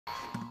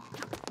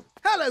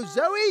Hello,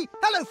 Zoe.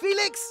 Hello,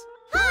 Felix.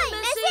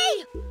 Hi,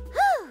 Missy.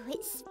 Oh,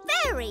 it's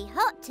very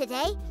hot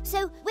today,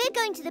 so we're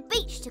going to the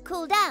beach to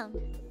cool down.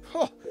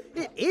 Oh,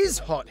 it is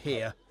hot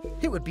here.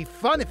 It would be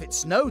fun if it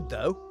snowed,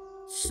 though.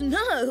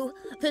 Snow?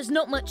 There's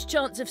not much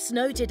chance of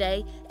snow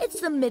today.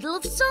 It's the middle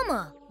of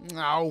summer.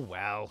 Oh,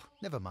 well,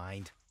 never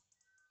mind.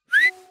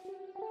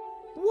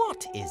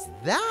 What is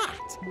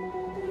that?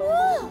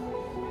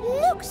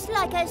 Whoa, looks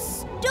like a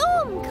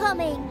storm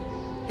coming.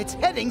 It's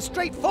heading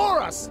straight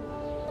for us.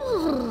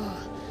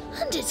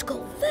 And it's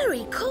got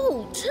very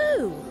cold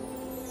too.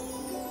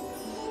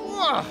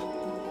 Oh,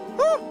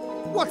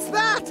 what's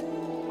that?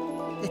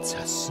 It's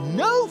a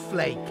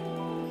snowflake.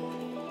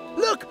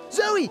 Look,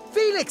 Zoe,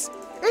 Felix,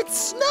 it's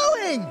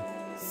snowing.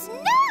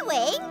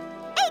 Snowing?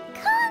 It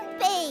can't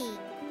be.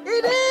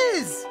 It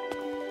is.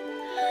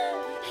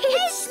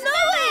 It's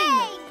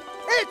snowing!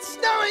 It's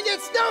snowing,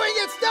 it's snowing,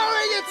 it's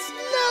snowing, it's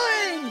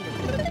snowing!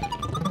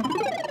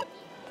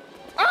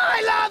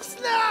 I love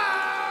snow!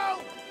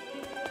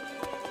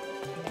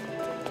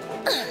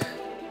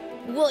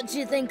 What do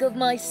you think of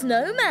my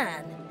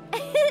snowman?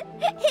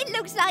 It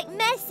looks like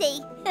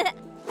Messi.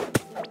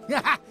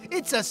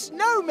 It's a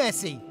snow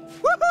messy.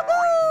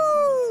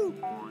 Woo-hoo-hoo!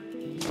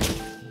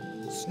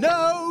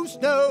 Snow,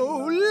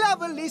 snow,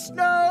 lovely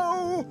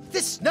snow.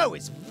 This snow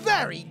is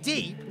very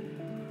deep.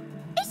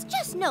 It's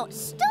just not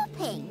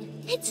stopping.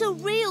 It's a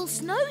real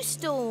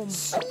snowstorm.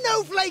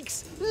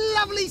 Snowflakes!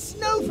 Lovely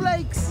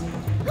snowflakes!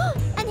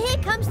 And here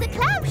comes the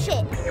cloud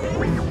ship.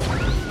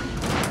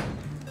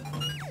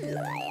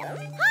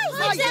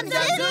 Hi, Zam and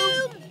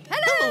Zoom.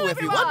 Hello,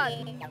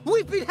 everyone.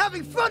 We've been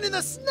having fun in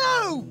the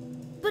snow!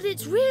 But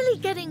it's really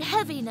getting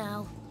heavy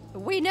now.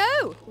 We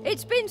know.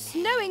 It's been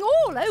snowing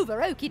all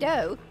over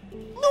OKIDO.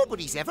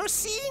 Nobody's ever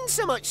seen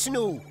so much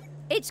snow.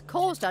 It's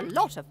caused a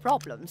lot of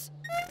problems.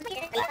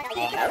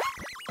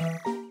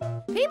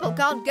 People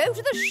can't go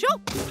to the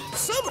shops.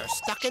 Some are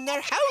stuck in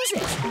their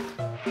houses.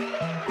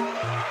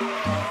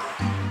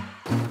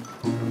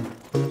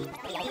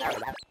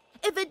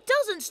 If it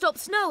doesn't stop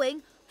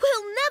snowing,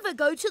 we'll never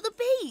go to the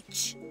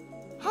beach.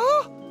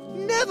 Huh?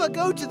 Never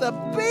go to the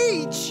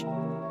beach!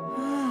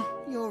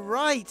 You're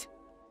right.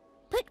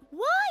 But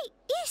why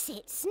is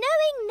it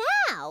snowing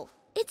now?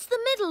 It's the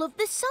middle of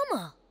the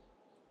summer.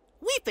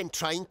 We've been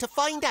trying to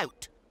find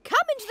out.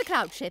 Come into the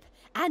cloud ship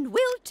and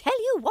we'll tell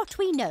you what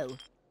we know.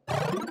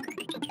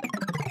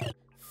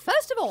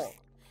 First of all,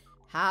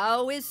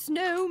 how is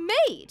snow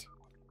made?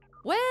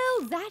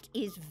 Well, that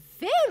is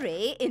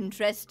very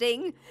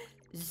interesting.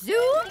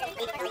 Zoom.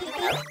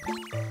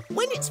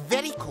 When it's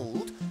very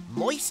cold,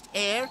 moist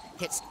air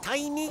hits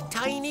tiny,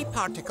 tiny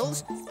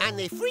particles and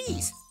they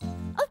freeze.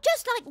 Oh,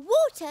 just like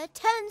water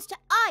turns to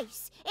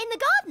ice in the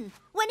garden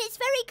when it's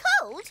very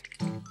cold.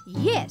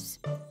 Yes,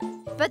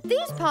 but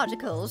these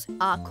particles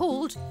are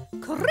called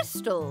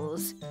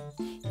crystals.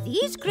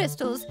 These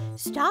crystals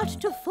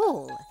start to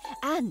fall,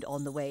 and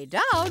on the way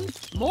down,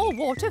 more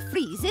water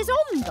freezes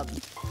on them,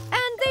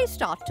 and they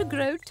start to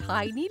grow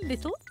tiny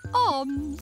little arms.